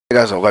Hey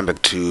guys, welcome back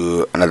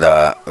to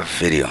another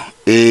video.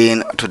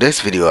 In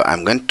today's video,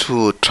 I'm going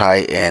to try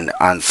and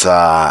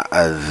answer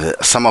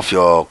some of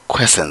your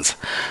questions.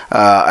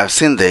 I've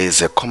seen there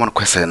is a common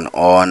question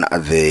on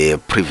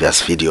the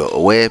previous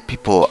video where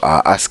people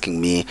are asking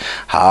me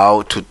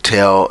how to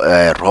tell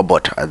a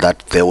robot that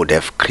they would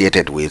have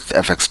created with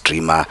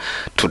FXDREEMA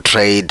to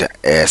trade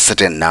a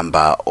certain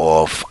number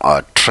of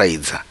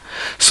trades.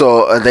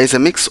 So there's a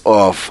mix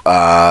of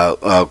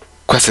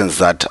questions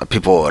that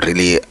people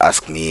really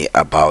ask me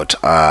about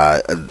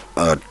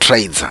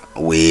trades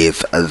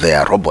with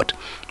their robot.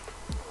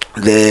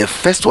 The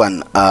first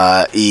one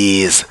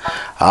is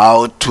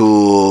how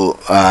to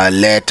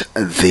let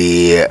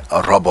the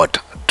robot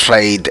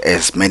trade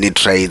as many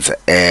trades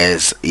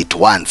as it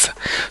wants.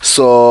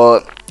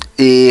 So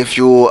if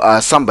you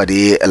are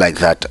somebody like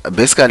that,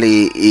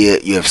 basically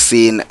you have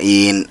seen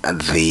in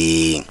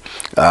the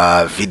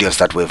videos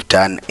that we've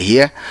done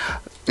here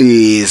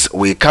is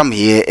we come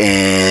here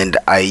and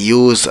I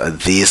use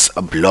this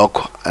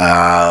block,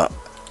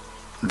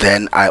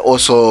 then I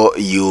also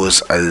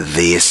use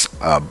this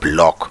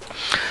block.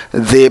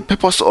 The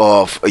purpose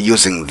of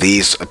using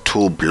these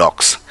two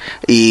blocks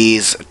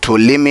is to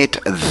limit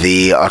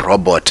the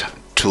robot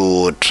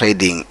to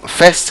trading.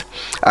 First,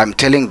 I'm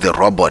telling the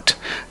robot,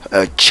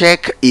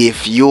 check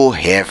if you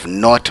have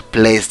not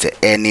placed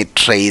any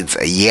trades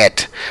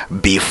yet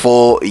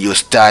before you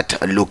start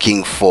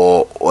looking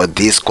for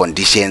these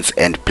conditions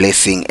and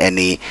placing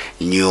any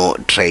new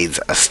trades,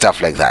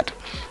 stuff like that.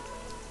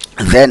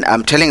 Then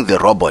I'm telling the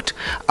robot,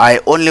 I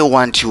only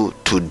want you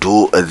to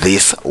do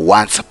this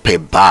once per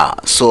bar.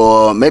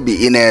 So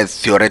maybe in a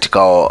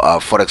theoretical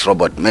forex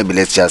robot, maybe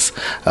let's just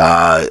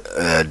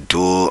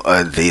do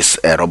this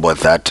robot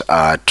that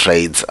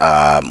trades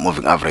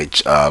moving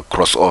average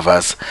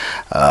crossovers.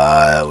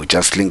 We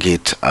just link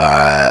it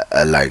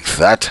like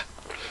that.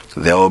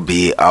 There will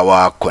be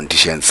our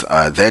conditions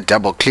there.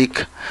 Double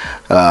click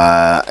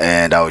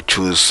and I'll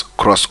choose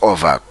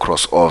crossover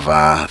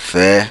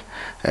there.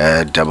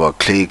 Double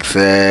click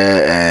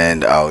there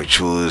and I'll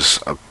choose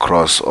a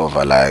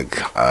crossover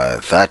like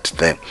that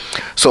there.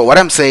 So what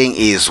I'm saying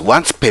is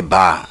once per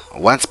bar,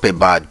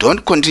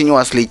 don't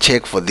continuously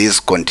check for these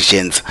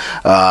conditions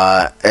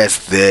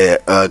as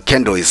the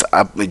candle is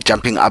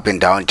jumping up and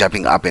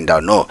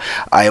down. No,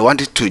 I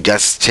want it to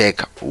just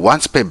check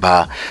once per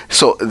bar.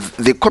 So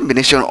the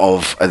combination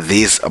of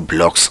these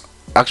blocks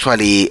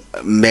actually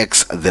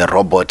makes the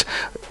robot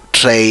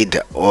trade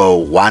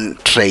or one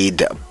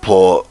trade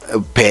per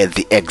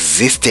the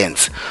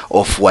existence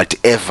of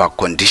whatever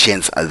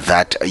conditions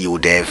that you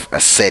would have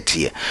set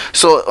here.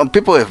 So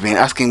people have been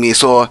asking me,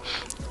 so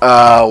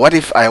what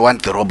if I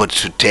want the robot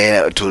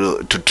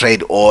to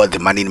trade all the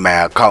money in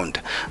my account?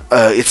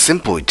 It's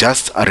simple,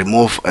 just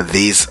remove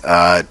these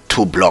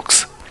two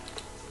blocks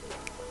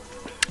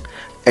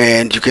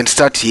and you can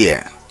start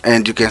here.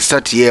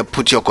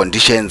 Put your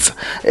conditions,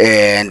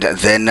 and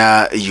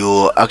then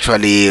you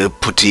actually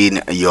put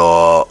in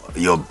your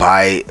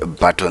buy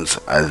buttons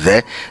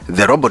there.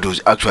 The robot will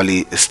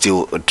actually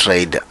still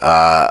trade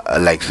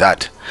like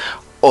that.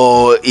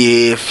 Or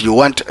if you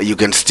want, you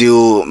can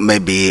still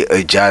maybe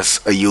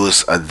just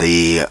use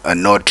the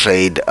no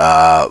trade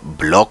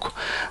block,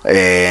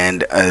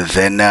 and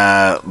then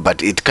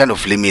but it kind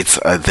of limits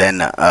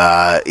then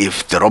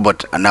if the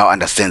robot now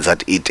understands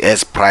that it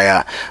has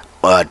prior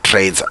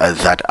trades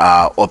that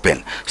are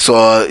open.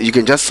 So you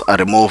can just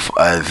remove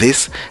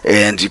this,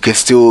 and you can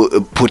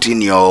still put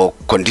in your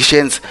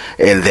conditions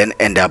and then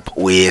end up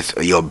with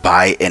your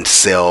buy and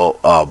sell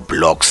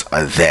blocks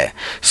there.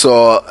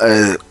 So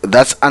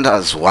that's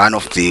as one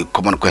of the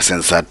common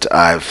questions that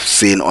I've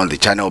seen on the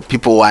channel.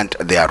 People want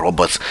their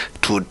robots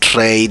to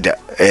trade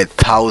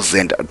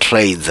 1,000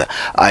 trades.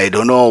 I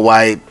don't know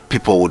why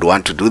people would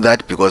want to do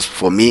that, because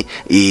for me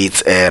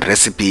it's a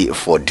recipe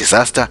for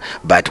disaster.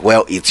 But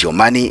well, it's your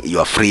money, you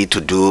are free to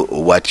do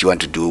what you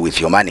want to do with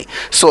your money.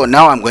 So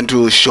now I'm going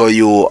to show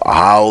you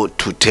how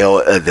to tell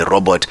the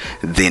robot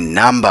the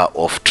number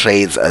of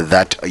trades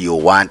that you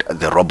want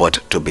the robot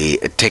to be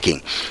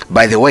taking.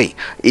 By the way,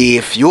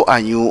 if you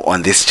are new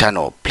on this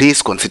channel,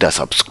 please consider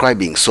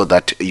subscribing so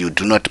that you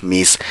do not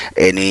miss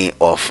any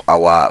of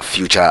our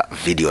future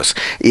videos.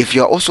 If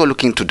you are also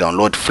looking to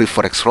download free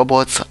forex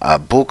robots,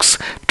 books,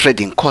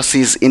 trading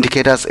courses,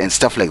 indicators and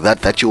stuff like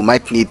that that you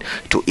might need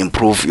to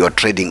improve your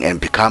trading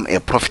and become a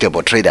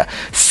profitable trader,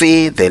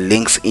 see the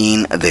links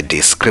in the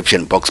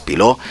description box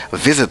below.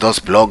 Visit those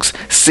blogs,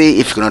 see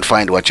if you cannot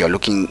find what you're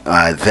looking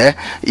there.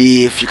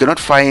 If you cannot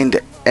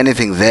find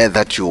anything there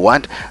that you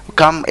want,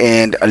 come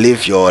and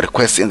leave your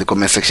requests in the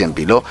comment section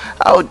below.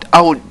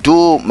 I would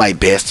do my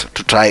best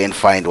to try and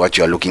find what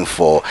you are looking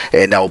for,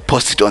 and I'll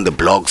post it on the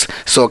blogs.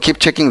 So keep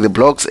checking the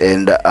blogs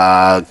and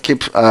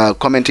keep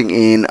commenting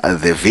in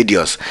the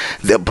videos.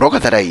 The broker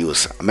that I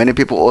use, many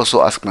people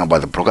also ask me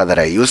about the broker that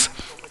I use.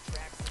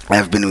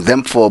 I've been with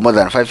them for more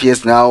than 5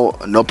 years now.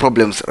 No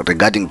problems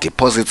regarding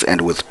deposits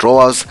and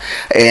withdrawals.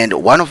 And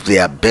one of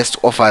their best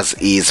offers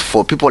is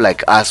for people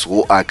like us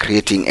who are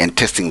creating and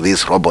testing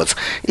these robots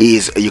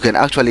is you can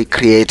actually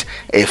create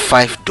a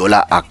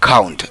 $5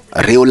 account,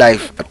 a real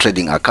life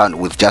trading account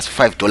with just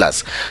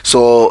 $5.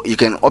 So you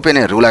can open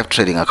a real life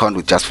trading account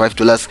with just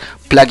 $5,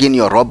 plug in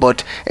your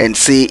robot and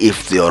see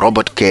if your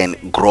robot can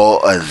grow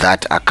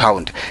that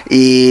account.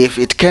 If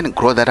it can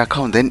grow that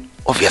account, then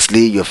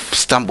obviously you've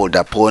stumbled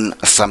upon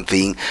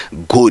something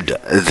good.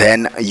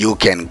 Then you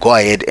can go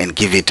ahead and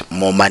give it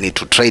more money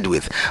to trade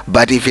with.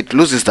 But if it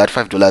loses that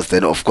 $5,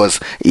 then of course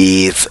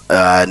it's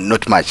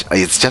not much,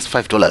 it's just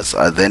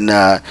 $5. Then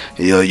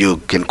you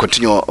can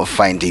continue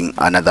finding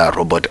another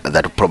robot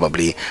that will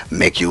probably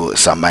make you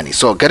some money.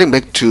 So getting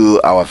back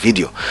to our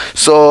video,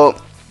 so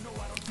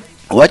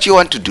what you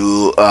want to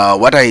do,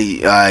 what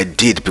I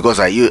did, because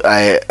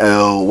I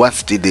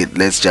once did it,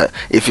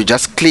 if you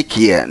just click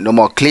here, no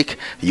more click,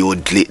 you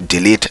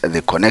delete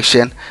the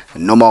connection,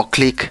 no more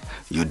click,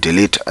 you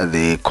delete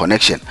the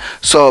connection.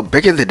 So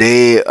back in the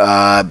day,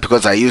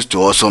 because I used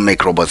to also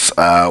make robots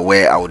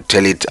where I would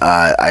tell it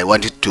I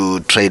wanted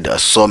to trade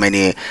so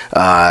many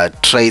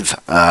trades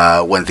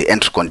when the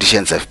entry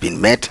conditions have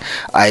been met.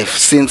 I've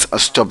since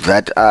stopped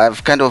that.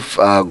 I've kind of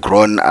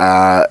grown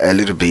a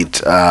little bit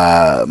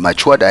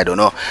matured, I don't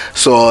know.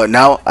 So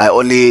now I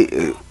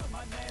only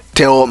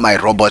tell my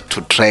robot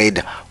to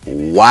trade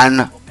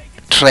one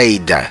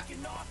trade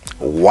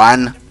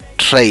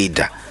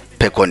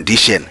per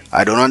condition.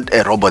 I don't want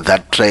a robot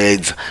that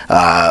trades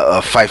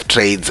 5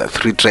 trades,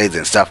 3 trades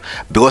and stuff,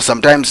 because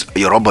sometimes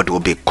your robot will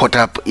be caught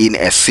up in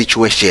a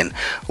situation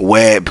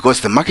where,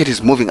 because the market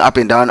is moving up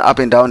and down,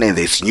 and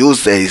there's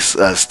news, there's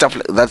stuff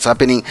that's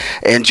happening,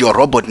 and your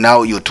robot,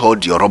 now you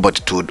told your robot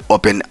to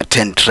open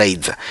 10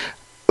 trades.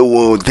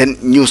 Well, then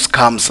news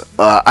comes,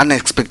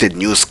 unexpected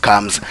news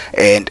comes,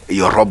 and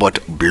your robot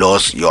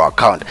blows your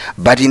account.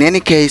 But in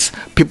any case,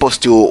 people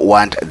still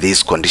want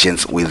these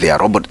conditions with their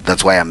robot.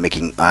 That's why I'm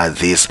making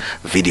this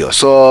video.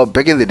 So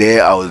back in the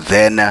day,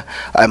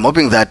 I'm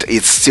hoping that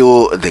it's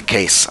still the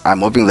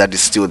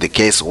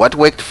case. What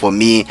worked for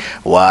me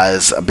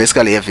was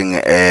basically having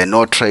a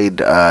no trade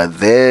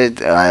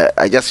there.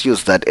 I just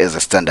used that as a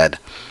standard.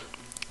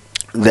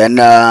 Then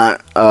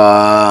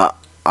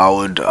I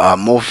would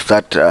move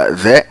that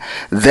there.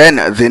 Then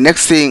the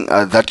next thing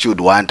that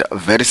you'd want,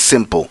 very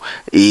simple,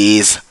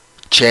 is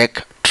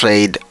check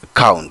trade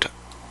count.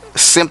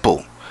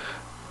 Simple.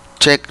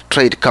 Check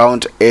trade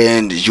count,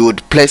 and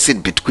you'd place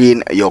it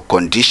between your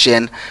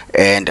condition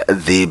and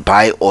the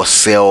buy or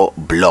sell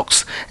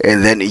blocks,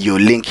 and then you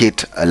link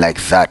it like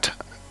that.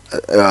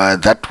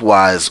 That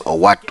was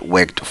what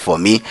worked for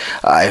me.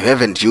 I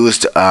haven't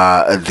used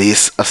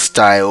this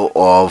style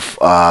of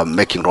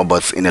making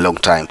robots in a long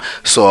time,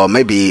 so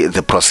maybe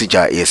the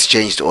procedure is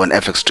changed on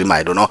FXDREEMA,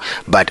 I don't know,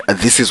 but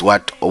this is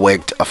what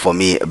worked for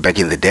me back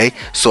in the day.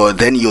 So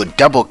then you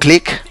double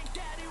click,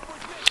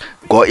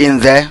 go in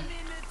there.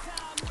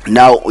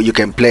 Now you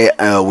can play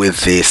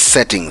with the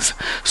settings.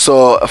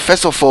 So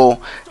first of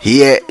all,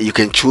 here you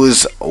can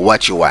choose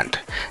what you want.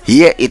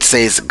 Here it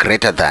says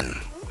greater than,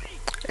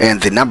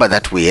 and the number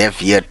that we have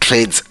here,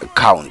 trades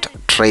count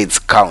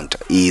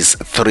is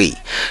 3.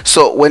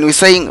 So when we're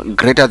saying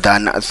greater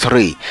than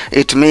 3,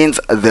 it means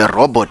the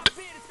robot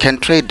can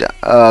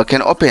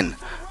open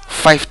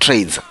 5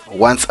 trades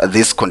once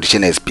this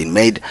condition has been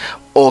made,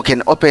 or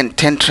can open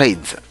 10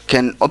 trades,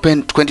 can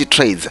open 20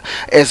 trades,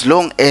 as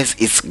long as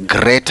it's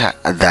greater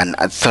than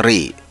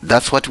 3.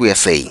 That's what we are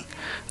saying.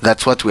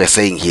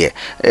 Here.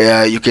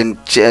 You can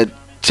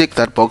check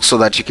that box so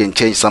that you can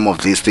change some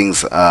of these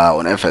things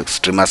on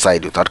FXDREEMA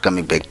side without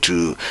coming back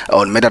to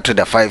on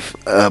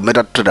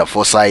MetaTrader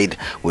 4 side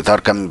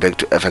without coming back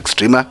to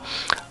FXDREEMA.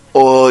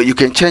 Or you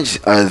can change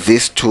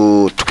this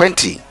to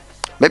 20.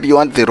 Maybe you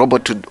want the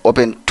robot to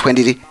open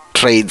 20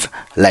 trades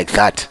like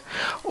that,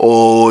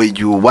 or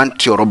you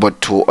want your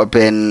robot to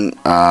open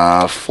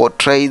 4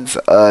 trades.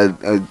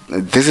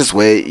 This is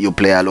where you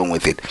play along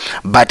with it.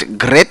 But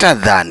greater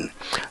than,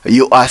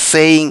 you are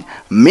saying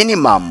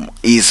minimum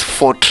is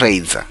 4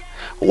 trades.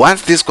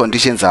 Once these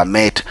conditions are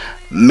met,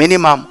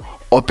 minimum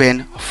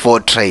open 4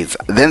 trades.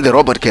 Then the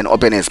robot can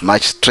open as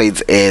much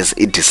trades as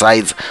it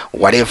decides,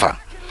 whatever.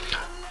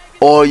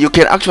 Or you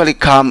can actually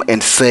come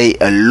and say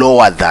a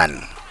lower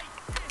than.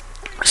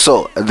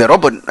 So the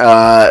robot,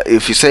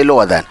 if you say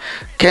lower than,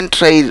 can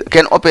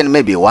open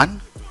maybe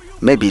 1,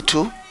 maybe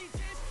 2,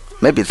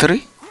 maybe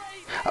 3,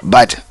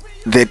 but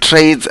the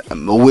trades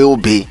will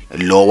be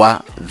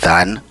lower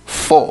than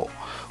 4.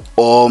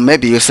 Or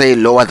maybe you say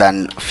lower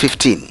than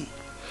 15,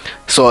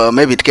 so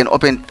maybe it can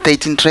open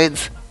 13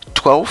 trades,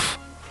 12,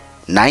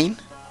 9,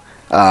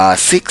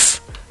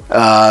 6,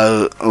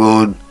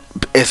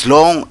 as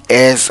long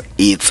as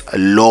it's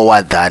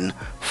lower than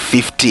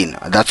 15.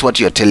 That's what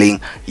you're telling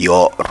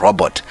your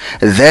robot.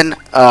 Then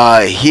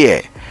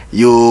here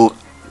you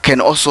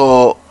can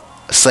also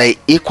say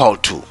equal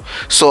to.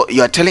 So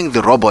you are telling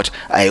the robot,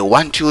 I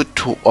want you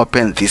to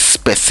open this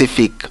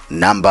specific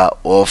number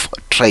of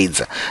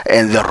trades,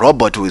 and the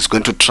robot is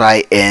going to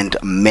try and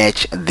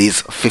match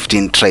these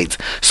 15 trades.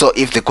 So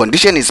if the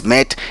condition is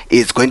met,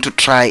 it's going to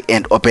try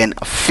and open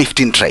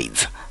 15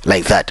 trades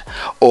like that,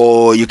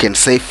 or you can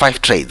say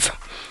 5 trades,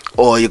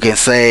 or you can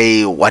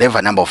say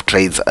whatever number of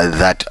trades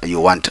that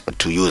you want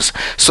to use.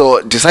 So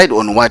decide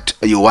on what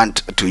you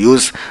want to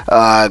use.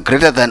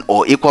 Greater than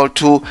or equal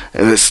to,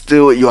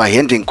 still you are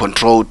handing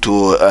control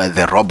to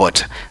the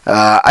robot.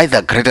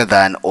 Either greater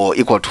than or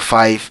equal to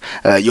 5,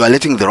 you are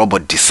letting the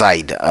robot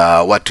decide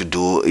what to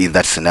do in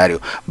that scenario.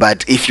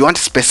 But if you want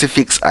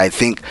specifics, I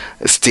think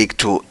stick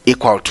to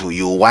equal to.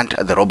 You want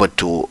the robot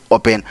to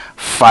open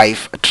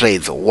 5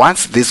 trades.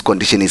 Once this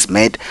condition is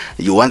met,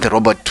 you want the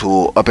robot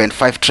to open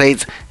 5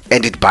 trades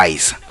and it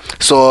buys.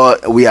 So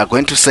we are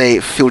going to say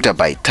filter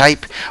by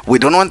type. We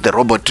don't want the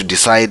robot to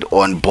decide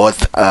on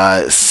both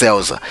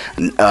sells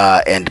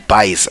and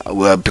buys,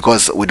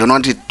 because we don't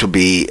want it to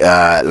be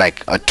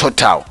like a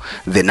total,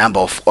 the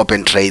number of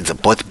open trades,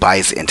 both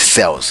buys and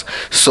sells.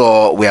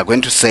 So we are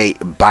going to say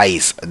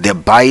buys. The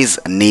buys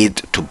need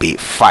to be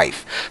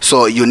 5.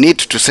 So you need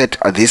to set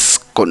this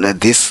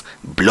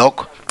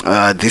block,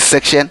 this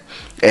section,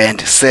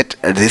 and set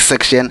this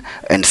section,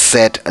 and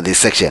set this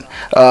section.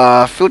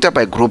 Filter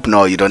by group,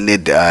 no, you don't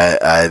need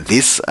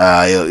this.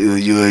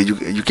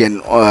 You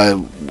can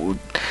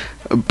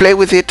play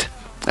with it,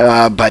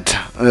 but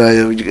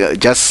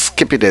just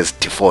keep it as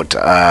default,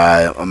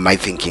 my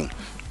thinking.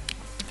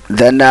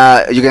 Then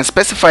you can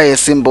specify a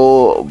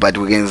symbol, but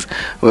we can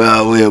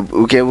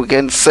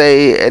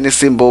say any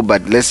symbol,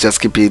 but let's just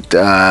keep it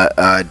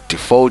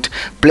default.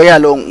 Play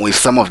along with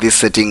some of these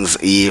settings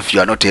if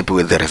you are not happy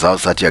with the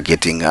results that you are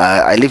getting.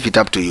 I leave it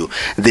up to you.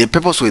 The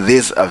purpose with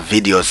these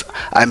videos,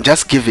 I'm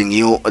just giving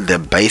you the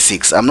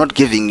basics. I'm not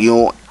giving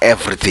you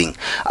everything.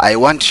 I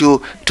want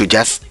you to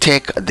just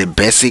take the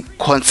basic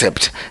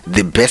concept,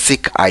 the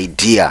basic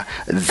idea,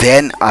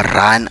 then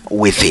run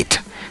with it.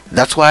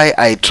 That's why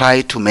I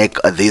try to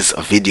make these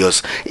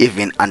videos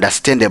even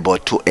understandable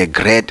to a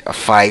grade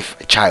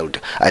 5 child.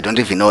 I don't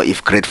even know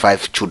if grade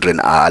 5 children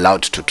are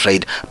allowed to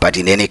trade, but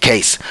in any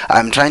case,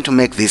 I'm trying to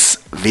make these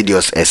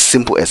videos as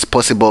simple as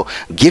possible,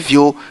 give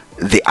you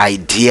the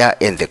idea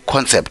and the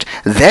concept.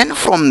 Then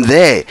from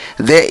there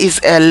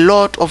is a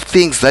lot of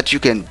things that you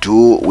can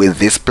do with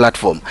this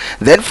platform.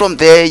 Then from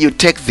there you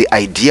take the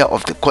idea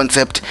of the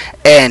concept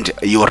and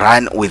you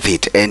run with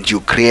it, and you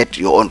create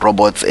your own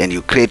robots, and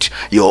you create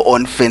your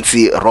own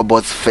fancy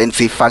robots,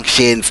 fancy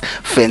functions,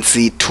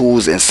 fancy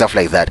tools and stuff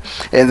like that.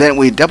 And then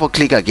we double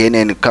click again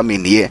and come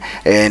in here,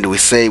 and we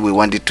say we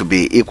want it to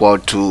be equal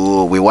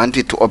to, we want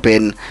it to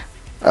open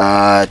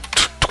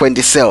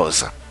 20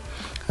 cells.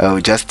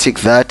 We just tick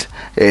that,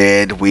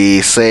 and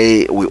we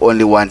say we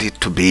only want it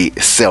to be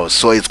cells.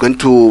 So it's going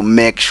to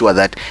make sure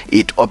that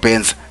it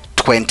opens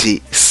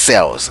 20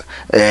 cells,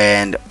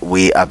 and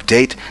we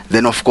update.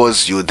 Then of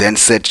course you then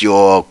set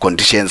your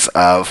conditions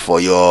for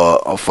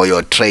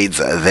your trades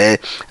there,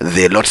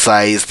 the lot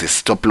size, the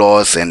stop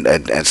loss,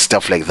 and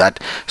stuff like that.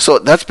 So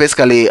that's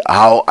basically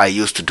how I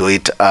used to do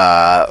it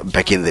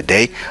back in the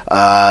day.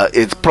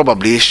 It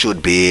probably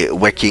should be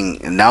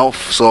working now.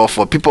 So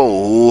for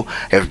people who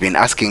have been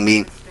asking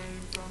me,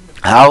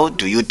 how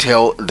do you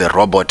tell the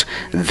robot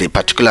the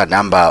particular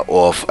number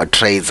of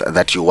trades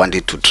that you want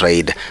it to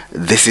trade?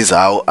 This is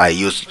how I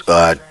used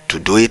to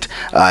do it.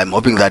 I'm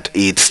hoping that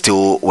it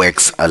still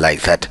works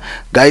like that.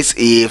 Guys,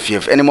 if you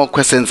have any more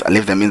questions,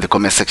 leave them in the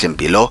comment section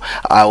below.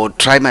 I will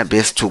try my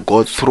best to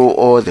go through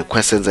all the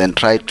questions and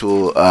try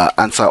to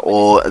answer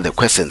all the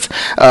questions.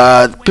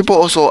 People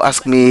also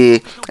ask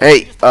me,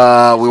 hey,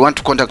 we want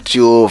to contact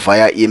you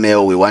via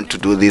email, we want to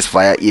do this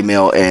via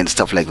email and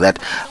stuff like that.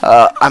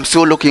 I'm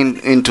still looking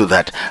into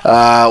that.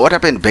 What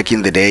happened back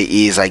in the day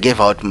is I gave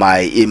out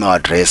my email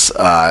address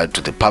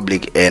to the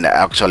public, and I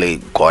actually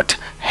got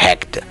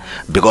hacked,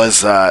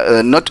 because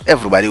not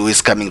everybody who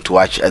is coming to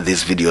watch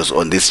these videos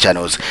on these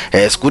channels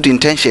has good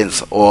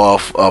intentions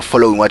of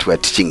following what we're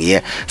teaching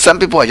here. Some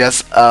people are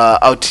just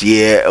out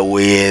here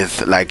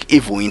with like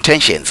evil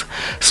intentions.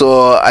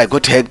 So I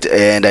got hacked,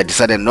 and I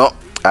decided, no,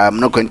 I'm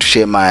not going to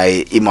share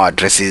my email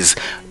addresses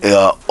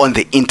on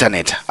the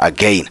internet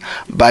again.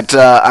 But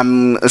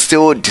I'm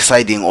still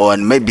deciding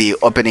on maybe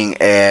opening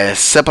a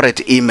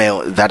separate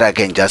email that I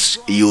can just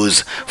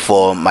use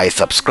for my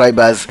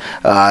subscribers.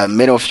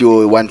 Many of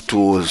you want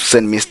to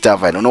send me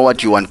stuff. I don't know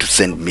what you want to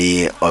send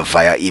me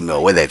via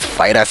email, whether it's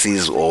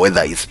viruses or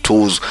whether it's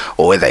tools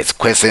or whether it's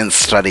questions,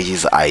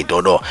 strategies, I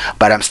don't know,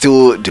 but I'm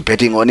still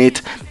debating on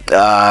it.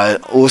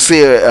 We'll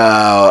see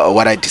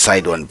what I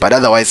decide on. But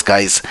otherwise,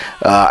 guys,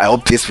 I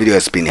hope this video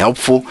has been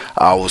helpful.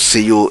 I will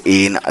see you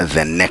in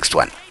the next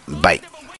one. Bye.